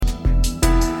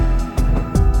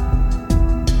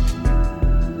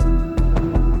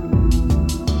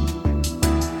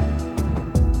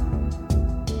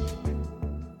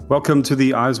Welcome to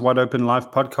the Eyes Wide Open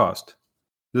Live podcast.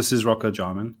 This is Rocco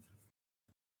Jarman.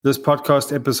 This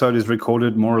podcast episode is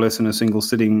recorded more or less in a single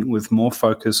sitting with more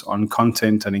focus on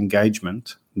content and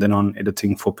engagement than on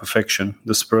editing for perfection.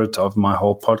 The spirit of my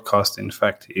whole podcast, in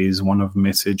fact, is one of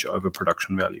message over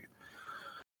production value.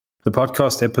 The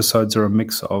podcast episodes are a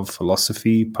mix of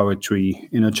philosophy, poetry,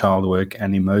 inner child work,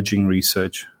 and emerging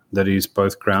research that is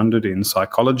both grounded in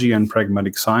psychology and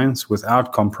pragmatic science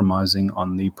without compromising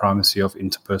on the primacy of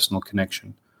interpersonal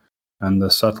connection and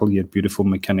the subtle yet beautiful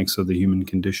mechanics of the human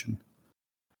condition.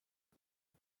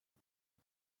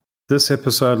 This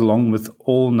episode, along with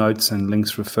all notes and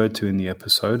links referred to in the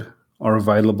episode, are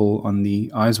available on the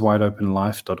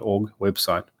eyeswideopenlife.org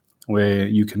website, where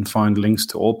you can find links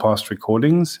to all past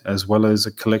recordings, as well as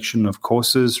a collection of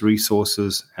courses,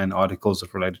 resources, and articles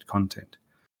of related content.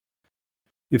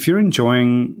 If you're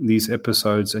enjoying these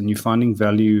episodes and you're finding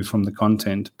value from the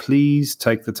content, please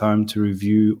take the time to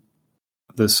review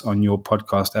this on your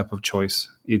podcast app of choice.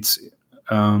 It's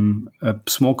a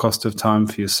small cost of time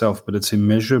for yourself, but it's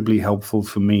immeasurably helpful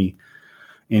for me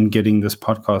in getting this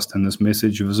podcast and this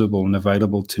message visible and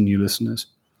available to new listeners.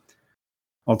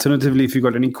 Alternatively, if you've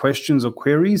got any questions or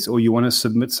queries, or you want to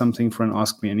submit something for an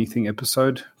Ask Me Anything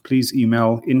episode, please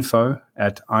email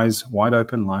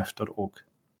info@eyeswideopenlife.org.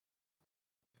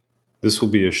 This will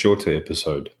be a shorter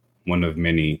episode, one of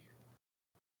many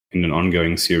in an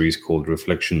ongoing series called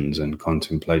Reflections and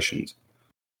Contemplations.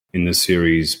 In this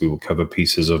series, we will cover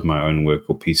pieces of my own work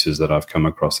or pieces that I've come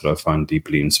across that I find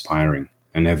deeply inspiring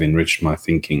and have enriched my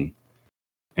thinking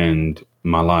and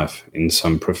my life in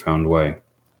some profound way.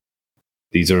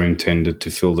 These are intended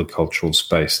to fill the cultural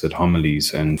space that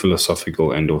homilies and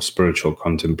philosophical and or spiritual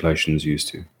contemplations used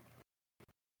to.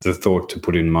 The thought to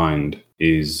put in mind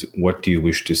is, what do you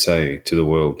wish to say to the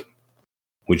world,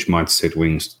 which might set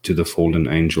wings to the fallen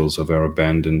angels of our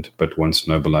abandoned but once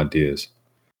noble ideas?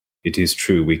 It is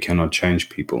true we cannot change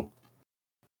people,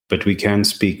 but we can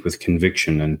speak with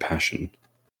conviction and passion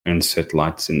and set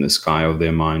lights in the sky of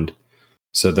their mind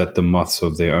so that the moths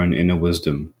of their own inner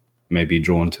wisdom may be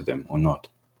drawn to them or not.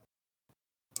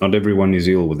 Not everyone is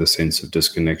ill with a sense of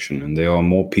disconnection, and there are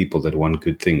more people that want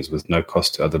good things with no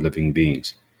cost to other living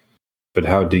beings. But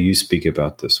how do you speak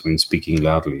about this when speaking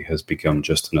loudly has become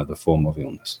just another form of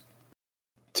illness?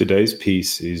 Today's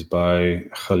piece is by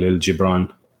Khalil Gibran,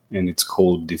 and it's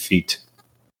called Defeat.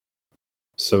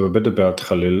 So a bit about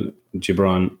Khalil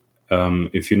Gibran.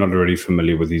 If you're not already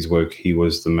familiar with his work, he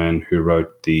was the man who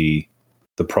wrote The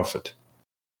Prophet.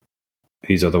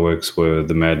 His other works were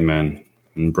The Madman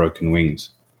and Broken Wings.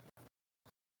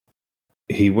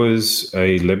 He was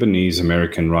a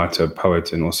Lebanese-American writer,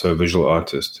 poet, and also a visual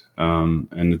artist,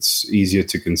 and it's easier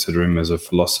to consider him as a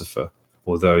philosopher,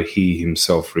 although he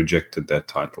himself rejected that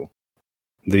title.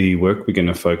 The work we're going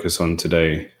to focus on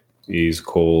today is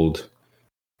called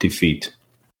Defeat,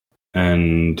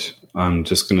 and I'm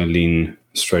just going to lean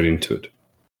straight into it.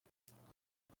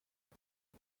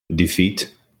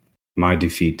 Defeat, my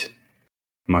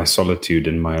solitude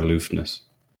and my aloofness.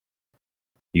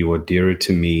 You are dearer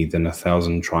to me than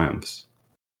 1,000 triumphs,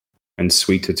 and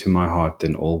sweeter to my heart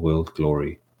than all world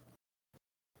glory.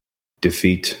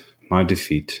 Defeat, my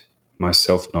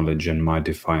self-knowledge and my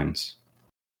defiance.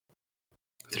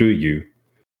 Through you,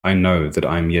 I know that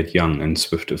I am yet young and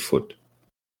swift of foot,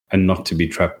 and not to be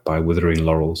trapped by withering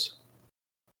laurels.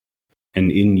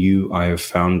 And in you I have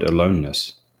found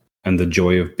aloneness, and the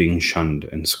joy of being shunned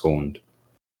and scorned.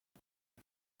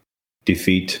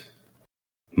 Defeat,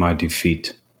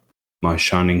 my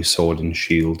shining sword and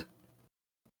shield.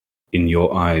 In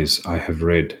your eyes I have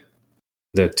read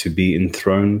that to be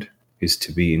enthroned is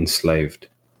to be enslaved,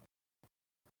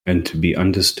 and to be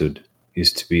understood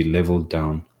is to be leveled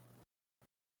down,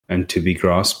 and to be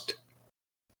grasped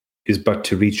is but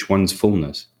to reach one's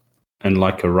fullness, and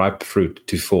like a ripe fruit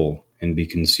to fall and be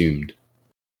consumed.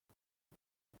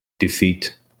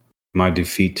 Defeat, my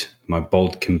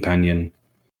bold companion,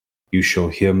 you shall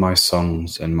hear my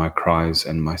songs and my cries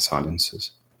and my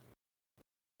silences.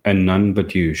 And none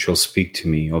but you shall speak to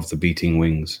me of the beating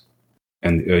wings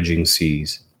and the urging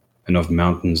seas and of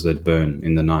mountains that burn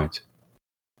in the night.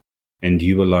 And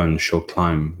you alone shall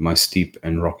climb my steep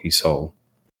and rocky soul.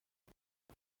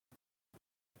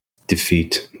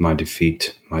 Defeat, my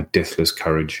deathless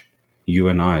courage, you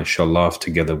and I shall laugh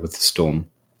together with the storm.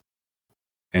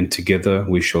 And together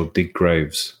we shall dig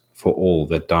graves for all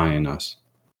that die in us.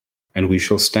 And we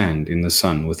shall stand in the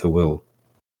sun with a will,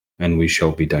 and we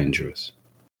shall be dangerous.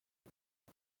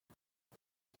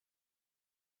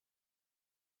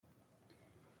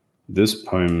 This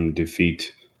poem,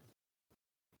 Defeat,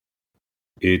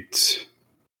 it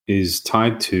is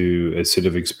tied to a set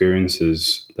of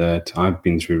experiences that I've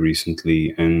been through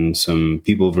recently, and some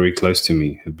people very close to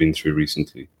me have been through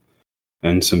recently,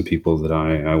 and some people that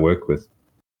I work with.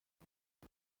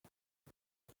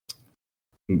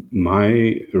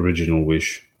 My original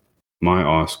wish, my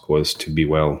ask was to be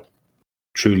well,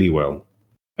 truly well,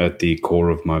 at the core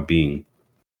of my being.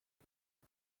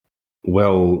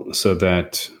 Well, so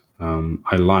that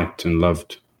I liked and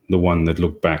loved the one that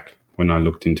looked back when I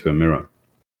looked into a mirror.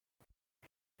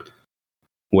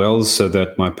 Well, so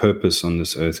that my purpose on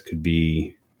this earth could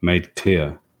be made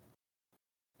clear,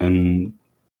 and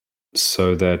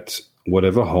so that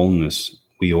whatever wholeness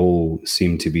we all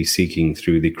seem to be seeking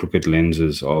through the crooked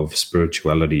lenses of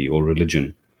spirituality or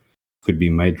religion could be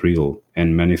made real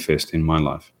and manifest in my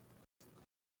life.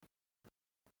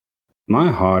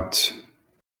 My heart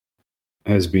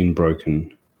has been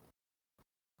broken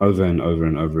over and over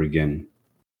and over again,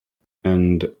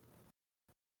 and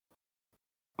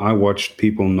I watched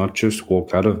people not just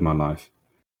walk out of my life,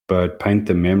 but paint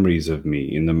the memories of me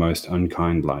in the most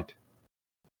unkind light.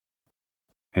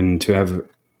 And to have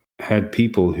had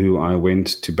people who I went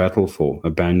to battle for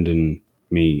abandon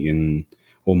me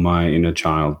or my inner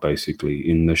child, basically,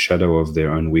 in the shadow of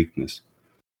their own weakness,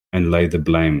 and lay the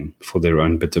blame for their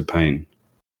own bitter pain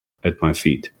at my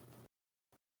feet.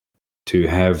 To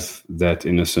have that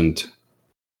innocent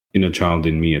inner child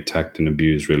in me attacked and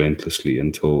abused relentlessly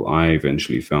until I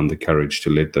eventually found the courage to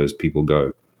let those people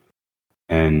go.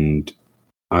 And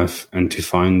to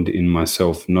find in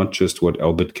myself not just what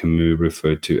Albert Camus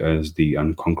referred to as the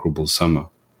unconquerable summer,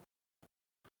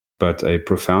 but a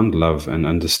profound love and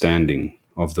understanding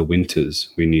of the winters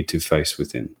we need to face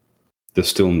within, the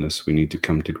stillness we need to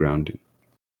come to ground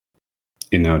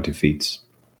in our defeats.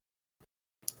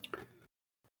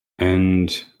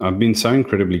 And I've been so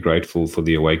incredibly grateful for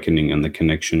the awakening and the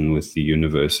connection with the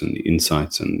universe and the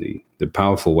insights and the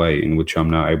powerful way in which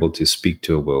I'm now able to speak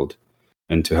to a world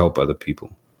and to help other people.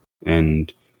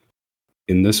 And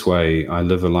in this way, I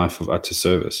live a life of utter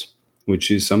service,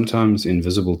 which is sometimes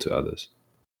invisible to others.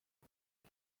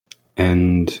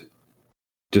 And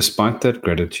despite that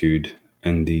gratitude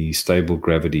and the stable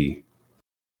gravity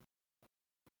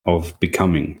of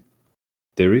becoming,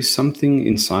 there is something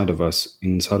inside of us,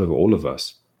 inside of all of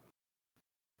us.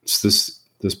 It's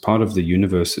this part of the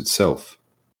universe itself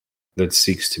that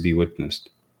seeks to be witnessed,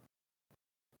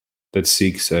 that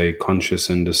seeks a conscious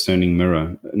and discerning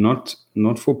mirror, not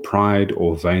for pride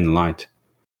or vain light,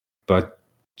 but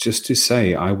just to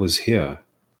say, I was here.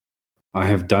 I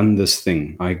have done this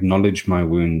thing. I acknowledge my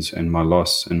wounds and my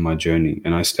loss and my journey,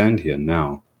 and I stand here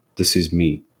now. This is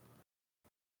me.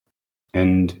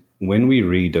 And when we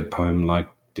read a poem like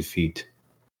Defeat,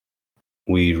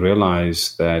 we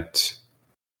realize that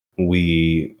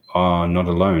we are not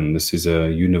alone. This is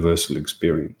a universal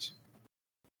experience.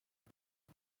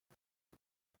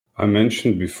 I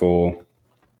mentioned before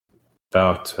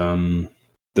about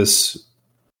this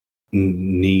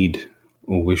need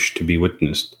or wish to be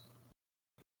witnessed.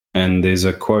 And there's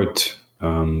a quote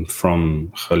from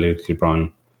Khalil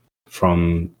Gibran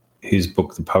from his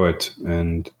book, The Poet,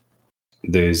 and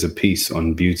there's a piece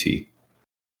on beauty.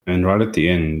 And right at the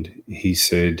end, he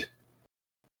said,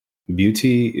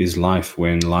 "Beauty is life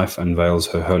when life unveils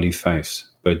her holy face,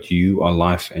 but you are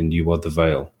life and you are the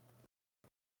veil.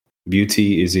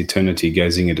 Beauty is eternity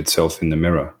gazing at itself in the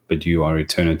mirror, but you are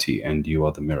eternity and you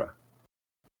are the mirror."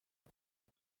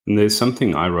 And there's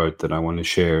something I wrote that I want to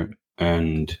share,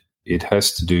 and it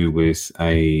has to do with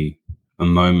a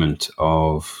moment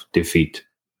of defeat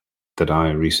that I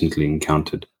recently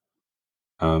encountered.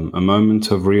 A moment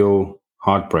of real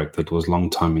heartbreak that was long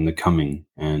time in the coming,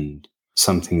 and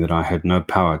something that I had no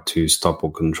power to stop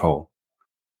or control.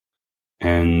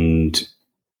 And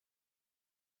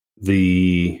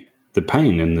the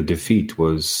pain and the defeat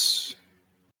was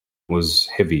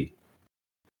heavy.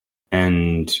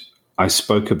 And I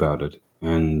spoke about it.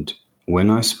 And when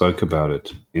I spoke about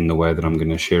it in the way that I'm going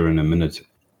to share in a minute,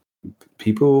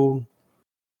 people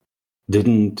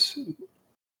didn't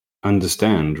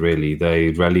understand, really.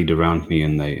 They rallied around me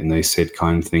and they said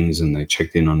kind things and they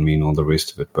checked in on me and all the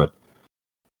rest of it. But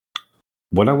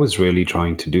what I was really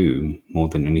trying to do more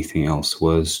than anything else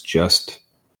was just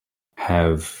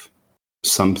have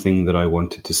something that I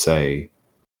wanted to say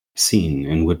seen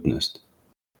and witnessed.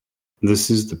 This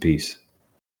is the piece.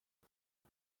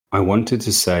 I wanted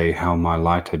to say how my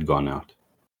light had gone out.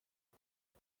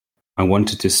 I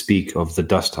wanted to speak of the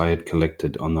dust I had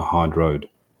collected on the hard road.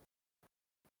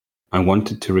 I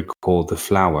wanted to recall the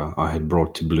flower I had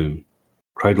brought to bloom,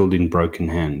 cradled in broken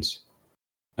hands,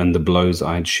 and the blows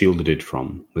I had shielded it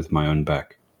from with my own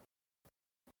back.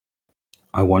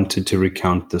 I wanted to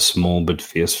recount the small but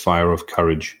fierce fire of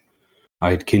courage I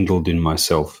had kindled in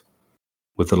myself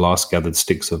with the last gathered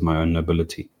sticks of my own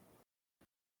nobility.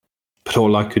 But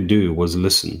all I could do was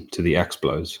listen to the axe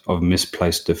blows of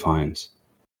misplaced defiance,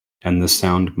 and the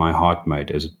sound my heart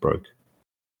made as it broke,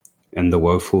 and the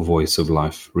woeful voice of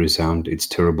life resound its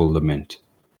terrible lament,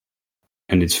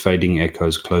 and its fading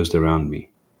echoes closed around me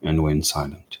and went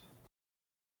silent.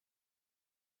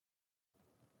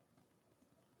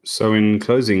 So in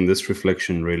closing, this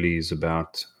reflection really is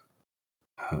about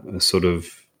a sort of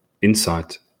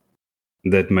insight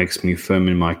that makes me firm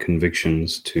in my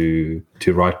convictions to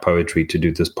write poetry, to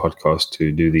do this podcast,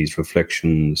 to do these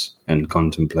reflections and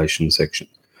contemplation sections,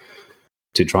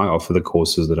 to try offer the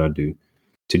courses that I do,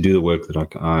 to do the work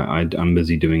that I'm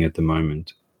busy doing at the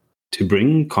moment, to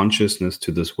bring consciousness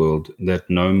to this world that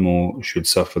no more should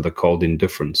suffer the cold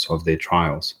indifference of their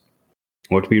trials.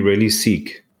 What we really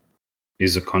seek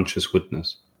is a conscious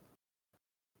witness.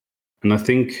 And I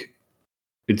think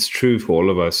it's true for all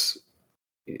of us,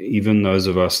 even those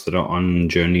of us that are on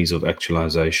journeys of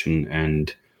actualization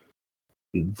and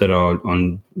that are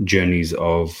on journeys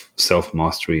of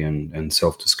self-mastery and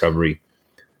self-discovery.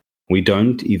 We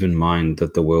don't even mind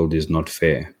that the world is not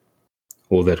fair,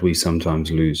 or that we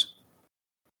sometimes lose,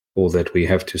 or that we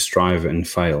have to strive and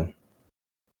fail.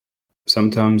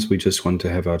 Sometimes we just want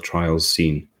to have our trials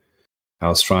seen,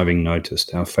 our striving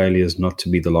noticed, our failures not to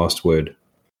be the last word,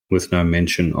 with no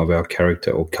mention of our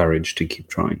character or courage to keep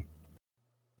trying.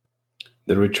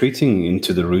 The retreating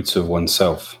into the roots of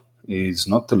oneself is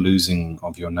not the losing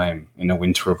of your name in a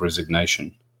winter of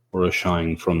resignation or a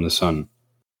shying from the sun,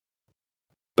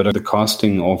 but the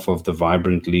casting off of the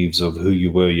vibrant leaves of who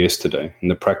you were yesterday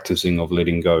and the practicing of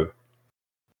letting go,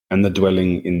 and the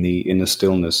dwelling in the inner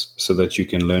stillness so that you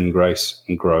can learn grace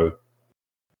and grow,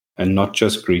 and not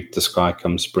just greet the sky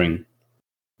come spring,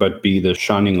 but be the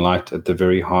shining light at the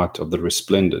very heart of the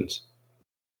resplendence,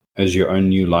 as your own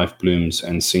new life blooms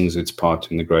and sings its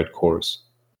part in the great chorus,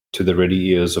 to the ready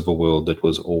ears of a world that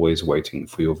was always waiting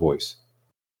for your voice.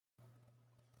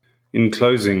 In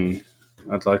closing,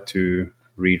 I'd like to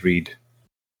reread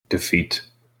Defeat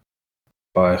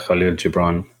by Khalil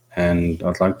Gibran, and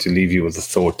I'd like to leave you with the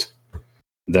thought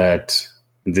that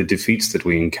the defeats that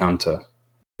we encounter,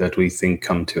 that we think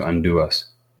come to undo us,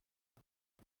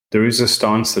 there is a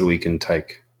stance that we can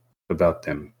take about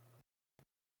them.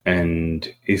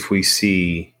 And if we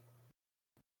see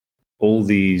all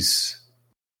these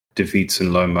defeats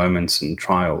and low moments and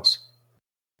trials,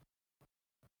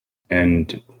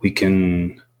 and we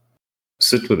can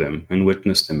sit with them and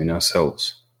witness them in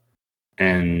ourselves,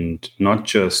 and not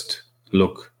just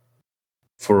look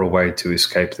for a way to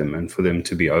escape them and for them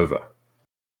to be over,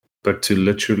 but to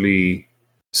literally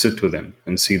sit with them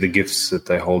and see the gifts that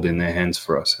they hold in their hands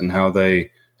for us and how they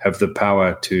have the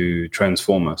power to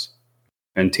transform us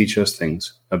and teach us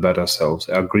things about ourselves.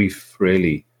 Our grief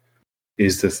really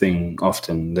is the thing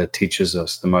often that teaches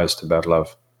us the most about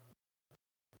love.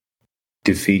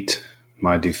 Defeat,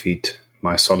 my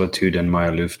solitude and my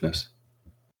aloofness.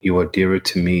 You are dearer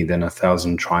to me than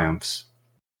 1,000 triumphs,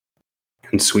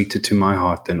 and sweeter to my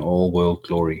heart than all world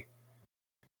glory.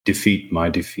 Defeat,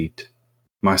 my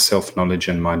self-knowledge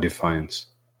and my defiance.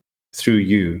 Through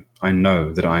you, I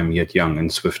know that I am yet young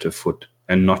and swift of foot,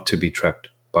 and not to be trapped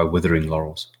by withering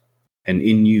laurels. And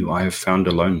in you I have found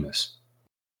aloneness,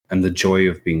 and the joy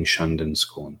of being shunned and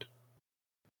scorned.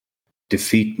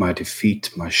 Defeat, my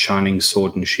shining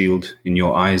sword and shield. In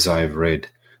your eyes I have read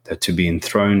that to be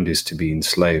enthroned is to be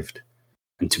enslaved,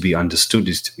 and to be understood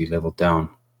is to be leveled down,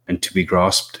 and to be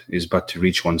grasped is but to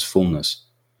reach one's fullness,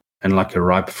 and like a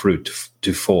ripe fruit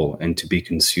to fall and to be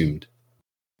consumed.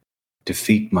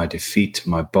 Defeat,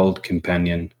 my bold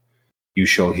companion. You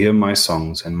shall hear my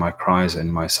songs and my cries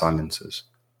and my silences,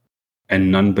 and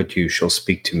none but you shall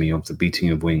speak to me of the beating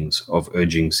of wings, of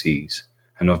urging seas,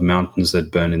 and of mountains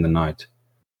that burn in the night,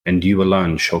 and you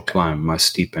alone shall climb my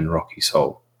steep and rocky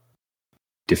soul.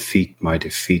 Defeat, my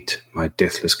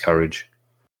deathless courage.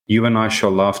 You and I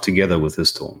shall laugh together with the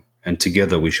storm, and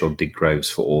together we shall dig graves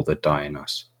for all that die in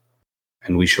us.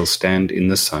 And we shall stand in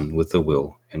the sun with the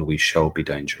will, and we shall be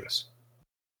dangerous.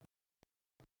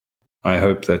 I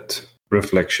hope that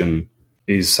reflection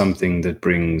is something that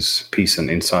brings peace and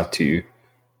insight to you.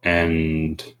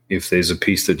 And if there's a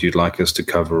piece that you'd like us to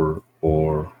cover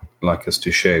or like us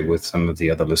to share with some of the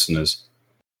other listeners,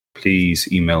 please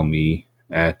email me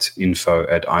at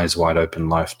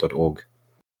info@eyeswideopenlife.org,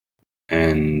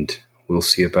 and we'll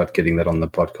see about getting that on the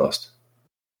podcast.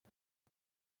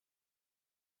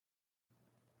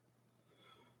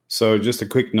 So just a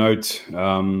quick note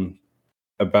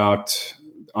about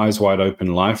Eyes Wide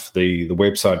Open Life. The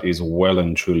website is well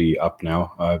and truly up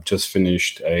now. I've just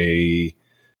finished a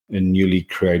newly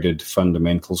created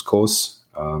fundamentals course.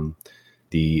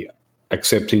 The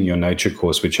Accepting Your Nature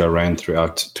course, which I ran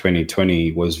throughout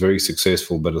 2020, was very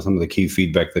successful, but some of the key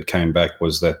feedback that came back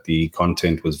was that the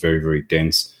content was very, very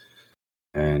dense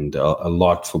and a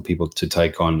lot for people to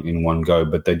take on in one go,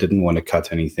 but they didn't want to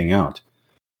cut anything out.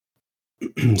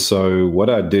 So what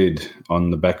I did on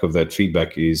the back of that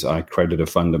feedback is I created a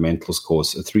fundamentals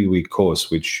course, a 3-week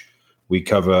course, which we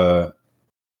cover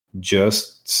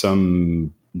just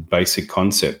some basic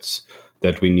concepts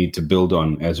that we need to build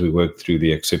on as we work through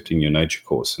the Accepting Your Nature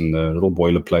course. And the little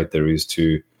boilerplate there is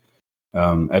to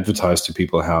advertise to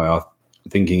people how our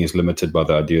thinking is limited by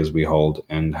the ideas we hold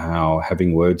and how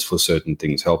having words for certain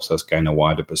things helps us gain a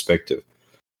wider perspective,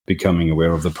 becoming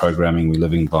aware of the programming we're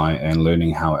living by and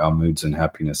learning how our moods and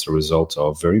happiness are a result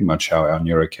of very much how our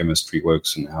neurochemistry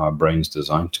works and how our brain's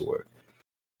designed to work.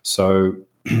 So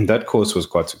that course was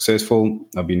quite successful.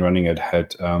 I've been running it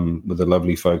with the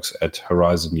lovely folks at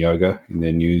Horizon Yoga in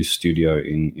their new studio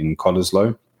in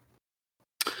Cottesloe.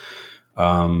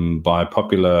 By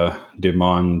popular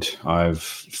demand, I've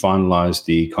finalized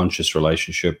the Conscious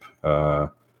Relationship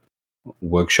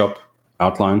workshop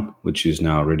outline, which is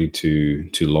now ready to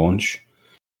launch.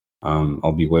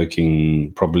 I'll be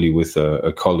working probably with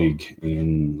a colleague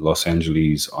in Los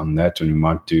Angeles on that, and we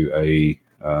might do a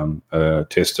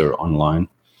tester online.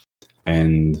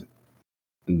 And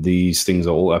these things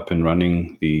are all up and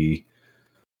running.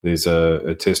 There's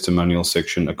a testimonial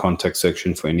section, a contact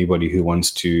section for anybody who wants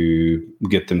to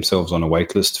get themselves on a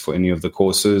wait list for any of the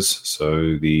courses.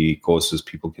 So the courses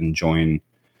people can join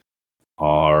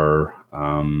are,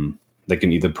 they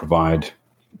can either provide,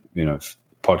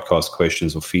 podcast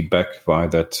questions or feedback via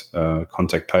that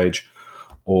contact page,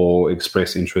 or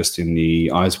express interest in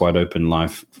the Eyes Wide Open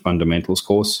Life Fundamentals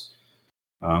course,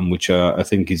 which I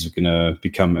think is going to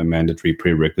become a mandatory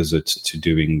prerequisite to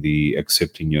doing the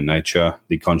Accepting Your Nature,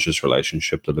 the Conscious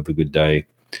Relationship, the Live a Good Day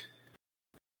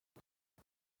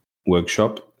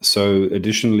workshop. So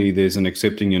additionally, there's an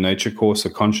Accepting Your Nature course, a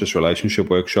Conscious Relationship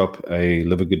workshop, a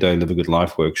Live a Good Day, Live a Good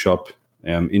Life workshop,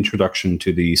 Introduction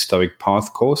to the Stoic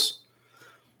Path course,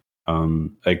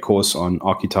 a course on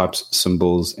archetypes,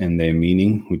 symbols, and their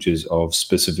meaning, which is of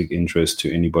specific interest to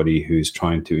anybody who's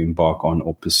trying to embark on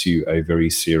or pursue a very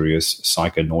serious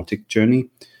psychonautic journey,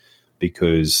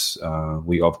 because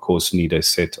we, of course, need a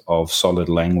set of solid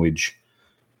language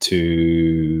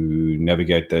to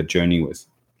navigate that journey with.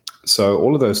 So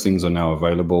all of those things are now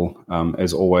available.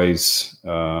 As always,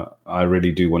 I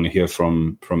really do want to hear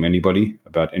from anybody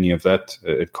about any of that.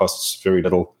 It costs very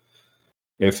little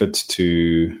effort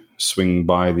to swing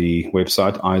by the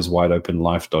website,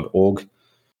 eyeswideopenlife.org.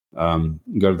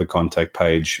 Go to the contact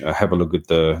page, have a look at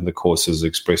the courses,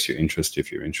 express your interest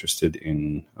if you're interested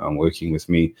in working with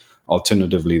me.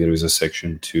 Alternatively, there is a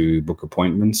section to book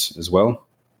appointments as well,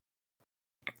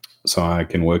 so I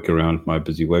can work around my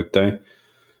busy workday.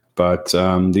 But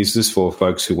this is for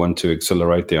folks who want to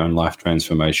accelerate their own life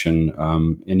transformation,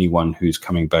 anyone who's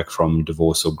coming back from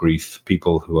divorce or grief,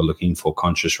 people who are looking for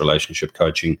conscious relationship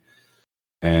coaching.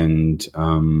 And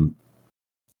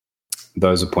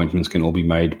those appointments can all be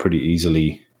made pretty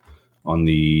easily on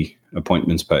the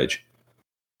appointments page.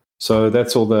 So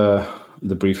that's all the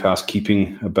brief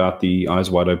housekeeping about the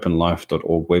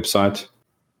eyeswideopenlife.org website.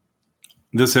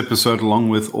 This episode, along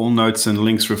with all notes and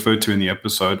links referred to in the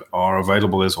episode, are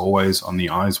available as always on the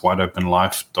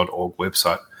eyeswideopenlife.org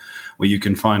website, where you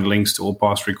can find links to all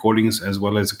past recordings, as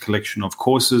well as a collection of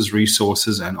courses,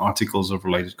 resources, and articles of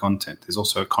related content. There's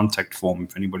also a contact form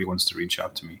if anybody wants to reach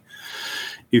out to me.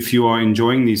 If you are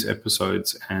enjoying these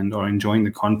episodes and are enjoying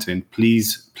the content,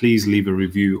 please leave a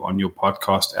review on your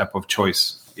podcast app of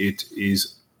choice. It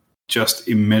is just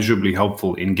immeasurably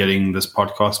helpful in getting this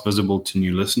podcast visible to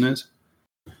new listeners.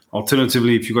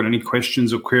 Alternatively, if you've got any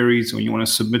questions or queries, or you want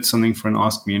to submit something for an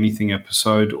Ask Me Anything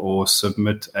episode, or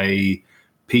submit a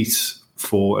piece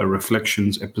for a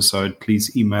Reflections episode,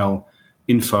 please email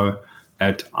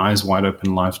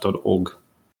info@eyeswideopenlife.org.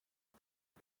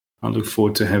 I look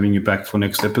forward to having you back for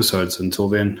next episodes. Until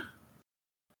then,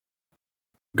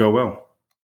 go well.